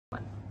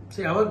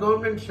See, our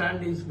government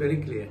stand is very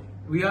clear.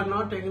 We are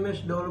not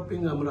against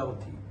developing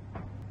Amaravati.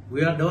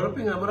 We are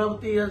developing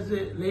Amaravati as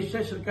a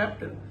legislature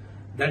capital.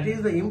 That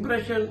is the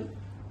impression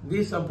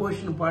this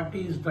opposition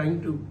party is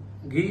trying to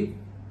give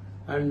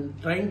and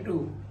trying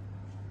to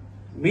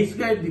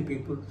misguide the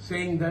people,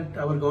 saying that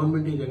our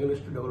government is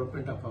against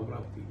development of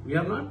Amaravati. We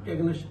are not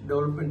against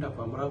development of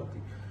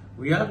Amaravati.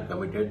 We are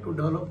committed to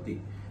develop the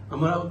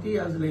Amaravati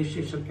as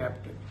legislature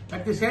capital.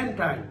 At the same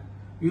time,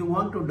 we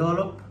want to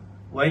develop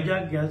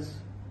Vizag as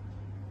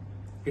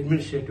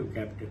administrative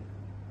capital,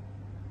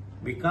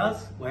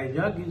 because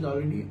Vizag is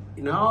already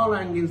in all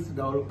angles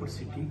developer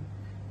city.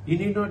 You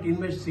need not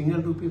invest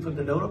single rupee for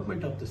the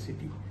development of the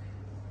city.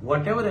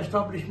 Whatever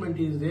establishment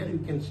is there, you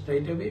can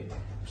straight away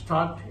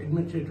start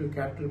administrative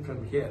capital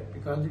from here,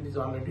 because it is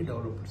already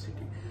developer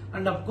city.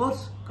 And of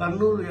course,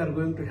 Kurnool, we are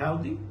going to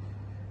have the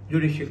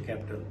judicial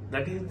capital.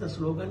 That is the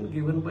slogan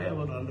given by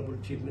our Honorable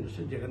Chief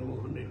Minister Jagan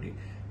Mohan Reddy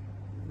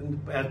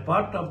as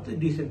part of the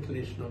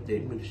decentralization of the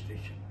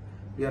administration.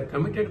 We are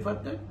committed for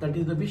that. That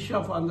is the wish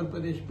of Andhra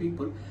Pradesh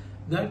people.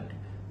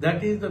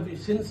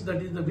 Since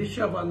that is the wish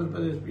of Andhra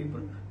Pradesh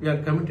people, we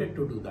are committed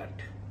to do that.